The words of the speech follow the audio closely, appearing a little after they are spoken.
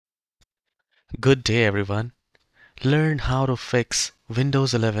Good day, everyone. Learn how to fix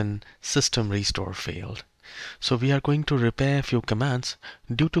Windows 11 system restore failed. So we are going to repair a few commands.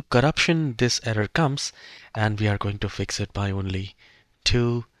 Due to corruption, this error comes, and we are going to fix it by only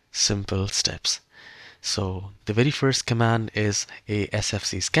two simple steps. So the very first command is a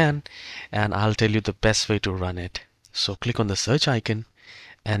SFC scan, and I'll tell you the best way to run it. So click on the search icon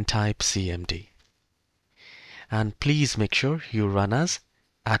and type CMD. And please make sure you run as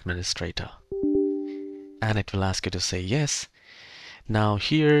administrator. And it will ask you to say yes. Now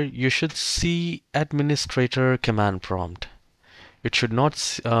here you should see administrator command prompt. It should not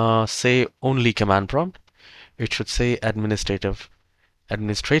say only command prompt. It should say administrator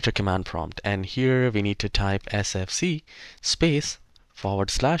command prompt. And here we need to type SFC space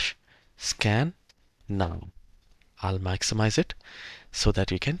 / scan now. I'll maximize it so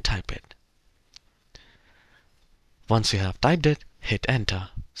that you can type it. Once you have typed it, hit enter.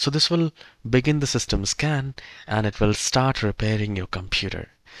 So this will begin the system scan and it will start repairing your computer.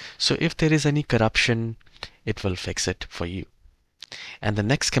 So if there is any corruption, it will fix it for you. And the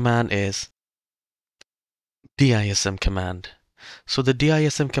next command is DISM command. So the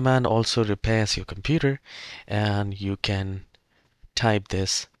DISM command also repairs your computer, and you can type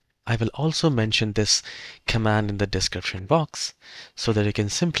this. I will also mention this command in the description box so that you can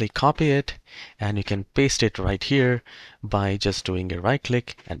simply copy it and you can paste it right here by just doing a right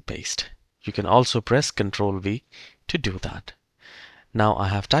click and paste. You can also press Ctrl V to do that. Now I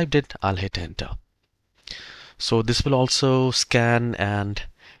have typed it, I'll hit enter. So this will also scan and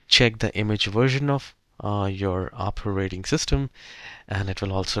check the image version of your operating system, and it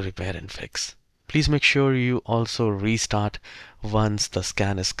will also repair and fix. Please make sure you also restart once the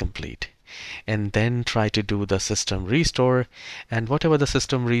scan is complete, and then try to do the system restore, and whatever the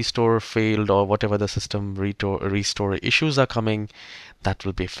system restore failed or whatever the system restore issues are coming, that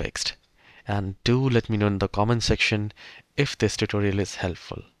will be fixed. And do let me know in the comment section if this tutorial is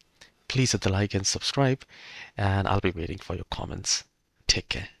helpful. Please hit the like and subscribe, and I'll be waiting for your comments. Take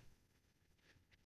care.